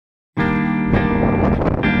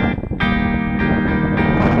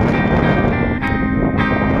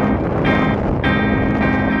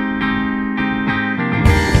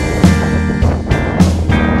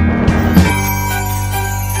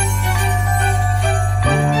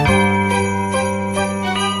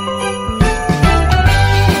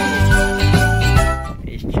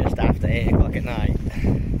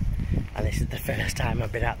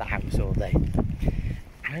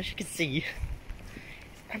see,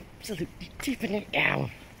 it's absolutely tipping it down.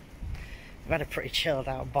 We've had a pretty chilled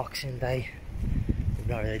out Boxing Day. We've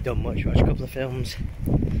not really done much, watched a couple of films,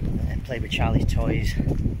 played with Charlie's toys,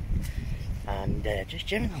 and just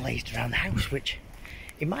generally lazed around the house, which,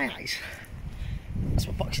 in my eyes, that's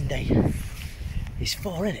what Boxing Day is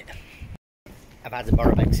for, innit? I've had to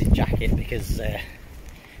borrow Bex's jacket because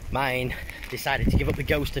mine decided to give up the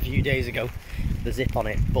ghost a few days ago. The zip on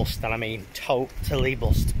it bust, and I mean totally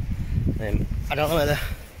bust. I don't know whether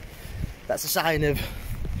that's a sign of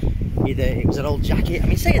either it was an old jacket, I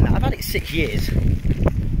mean saying that, I've had it 6 years,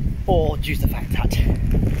 or due to the fact that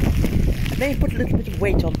I may have put a little bit of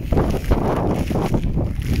weight on.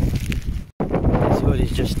 This hood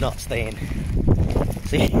is just not staying.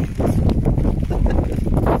 See?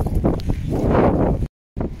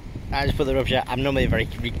 I just put the rubbish out. I'm normally a very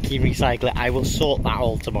keen recycler. I will sort that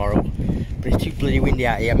all tomorrow. But it's too bloody windy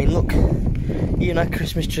out here. I mean, look, even that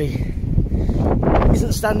Christmas tree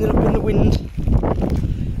isn't standing up in the wind.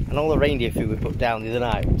 And all the reindeer food we put down the other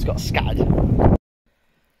night, it's got scattered.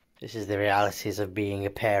 This is the realities of being a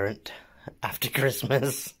parent after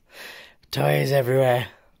Christmas. Toys everywhere.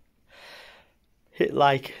 Hit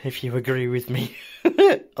like if you agree with me.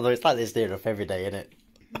 Although it's like this near enough every day, isn't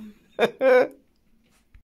it?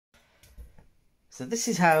 So this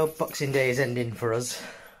is how Boxing Day is ending for us.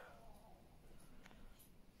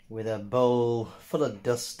 With a bowl full of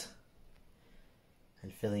dust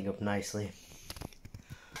and filling up nicely.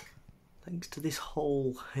 Thanks to this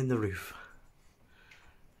hole in the roof.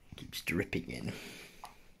 It keeps dripping in.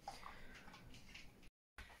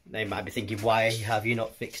 They might be thinking, why have you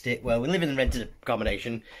not fixed it? Well, we live in a rented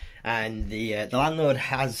accommodation and the landlord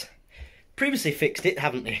has previously fixed it,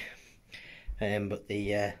 haven't they? But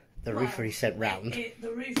the roofer he sent round.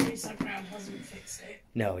 The roofer he sent round hasn't fixed it.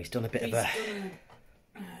 No, he's done a bit of a... He's done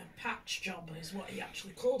a patch job, is what he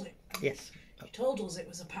actually called it. Yes. He told us it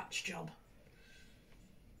was a patch job.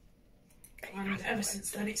 And ever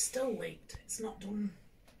since then it's still leaked. It's not done...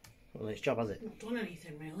 Well, its job, has it? Not done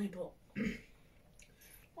anything really, but...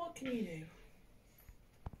 what can you do?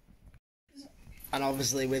 And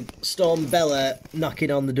obviously with Storm Bella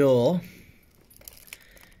knocking on the door,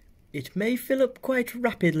 it may fill up quite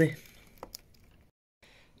rapidly.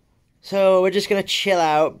 So we're just going to chill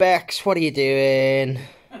out. Bex, what are you doing?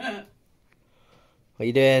 What are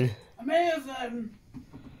you doing? I may have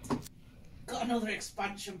got another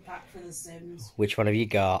expansion pack for The Sims. Which one have you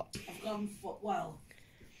got? I've gone for, well,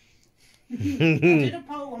 I did a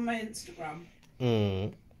poll on my Instagram.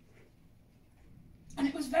 And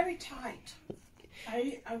it was very tight.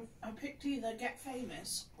 I picked either Get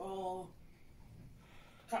Famous or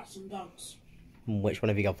Cats and Dogs. Which one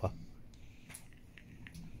have you gone for?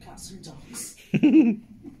 Cats and Dogs.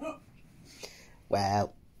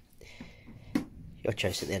 Well, your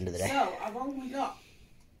choice at the end of the day. So I've only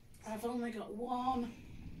got one,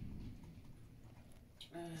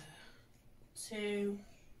 2,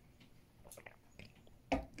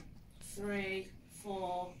 3,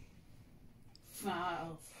 4, 5.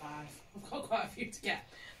 I've got quite a few to get.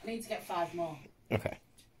 I need to get 5 more. Okay.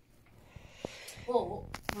 But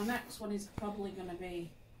my next one is probably going to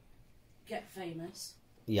be Get Famous.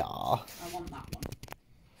 Yeah. I want that one.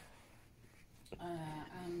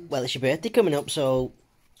 And Well, it's your birthday coming up, so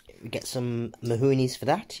we get some mahoonies for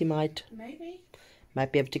that. You might maybe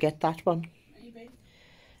be able to get that one. maybe.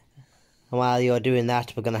 And while you're doing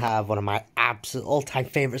that, we're going to have one of my absolute all-time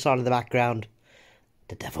favourite songs in the background,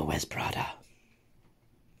 The Devil Wears Prada.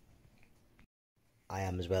 I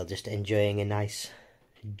am as well, just enjoying a nice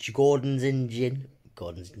Gordon's and gin.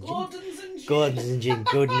 Gordon's and gin,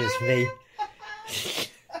 goodness me.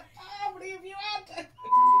 How many have you had?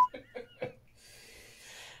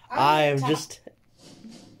 I am just...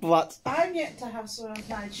 What? I'm yet to have some of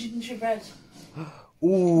my gingerbread.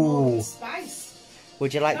 Ooh. Spice.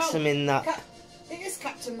 Would you like No, some in that? It is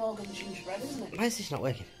Captain Morgan gingerbread, isn't it? Why is this not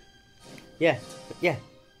working? Yeah. Should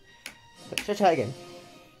I try again?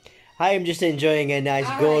 I am just enjoying a nice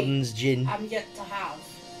Gordon's gin. I'm yet to have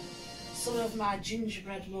some of my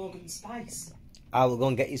gingerbread Morgan spice. I will go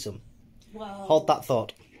and get you some. Well, Hold that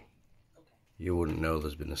thought. You wouldn't know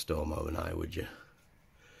there's been a storm overnight, would you?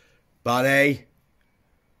 Buddy!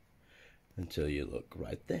 Until you look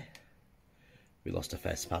right there. We lost a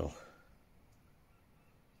first panel.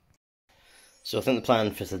 So I think the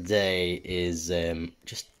plan for today is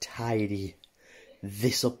just tidy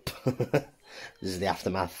this up. This is the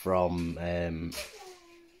aftermath from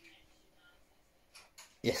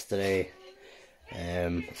yesterday.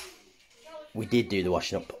 We did do the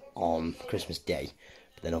washing up on Christmas Day,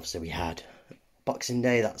 but then obviously we had Boxing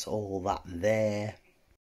Day, that's all that there.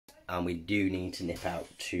 and we do need to nip out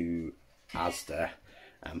to Asda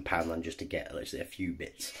and Poundland just to get literally a few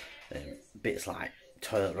bits. Bits like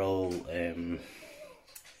toilet roll,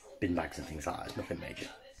 bin bags and things like that. It's nothing major.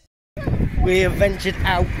 We have ventured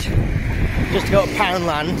out just to go to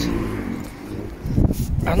Poundland.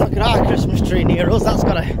 And look at our Christmas tree near us. That's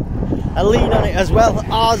got a lean on it as well.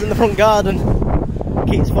 Ours in the front garden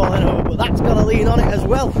keeps falling over, but that's got a lean on it as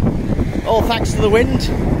well. All thanks to the wind.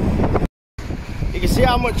 You can see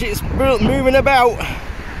how much it's moving about.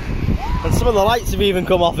 And some of the lights have even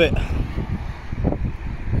come off it.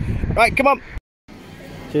 Right, come on.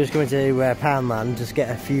 So just coming to Poundland, just get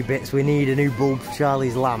a few bits. We need a new bulb for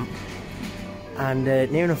Charlie's lamp. And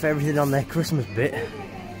near enough everything on their Christmas bit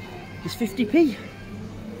is 50p.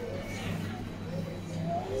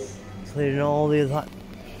 Including all the other...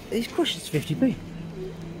 These cushions 50p.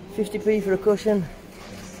 50p for a cushion.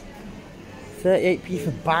 38p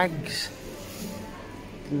for bags.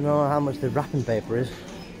 Don't know how much the wrapping paper is.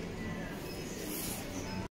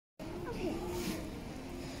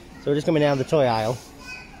 So we're just coming down the toy aisle.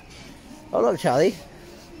 Oh look, Charlie,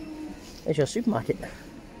 there's your supermarket.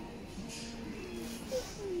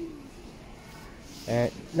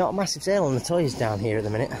 Not a massive sale on the toys down here at the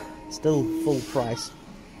minute. Still full price.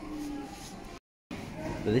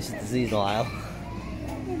 But this is the seasonal aisle.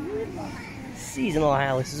 Seasonal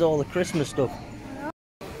aisle, this is all the Christmas stuff.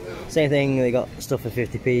 Same thing, they got stuff for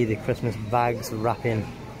 50p, the Christmas bags, the wrapping,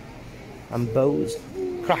 and bows.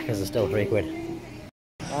 Crackers are still £3.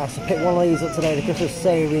 So pick one of these up today, the Christmas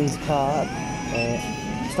savings card.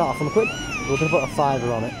 Start off on £1. We're going to put a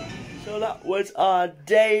 £5 on it. So that was our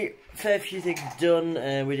day. Fair few things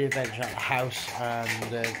done. We did venture out the house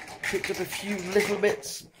and picked up a few little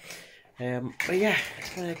bits. But yeah,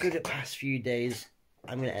 it's been a good past few days.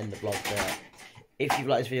 I'm going to end the vlog there. If you've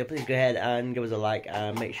liked this video, please go ahead and give us a like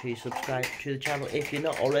and make sure you subscribe to the channel if you're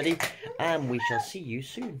not already. And we shall see you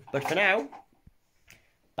soon. But for now,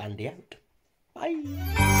 Bandy out. Bye.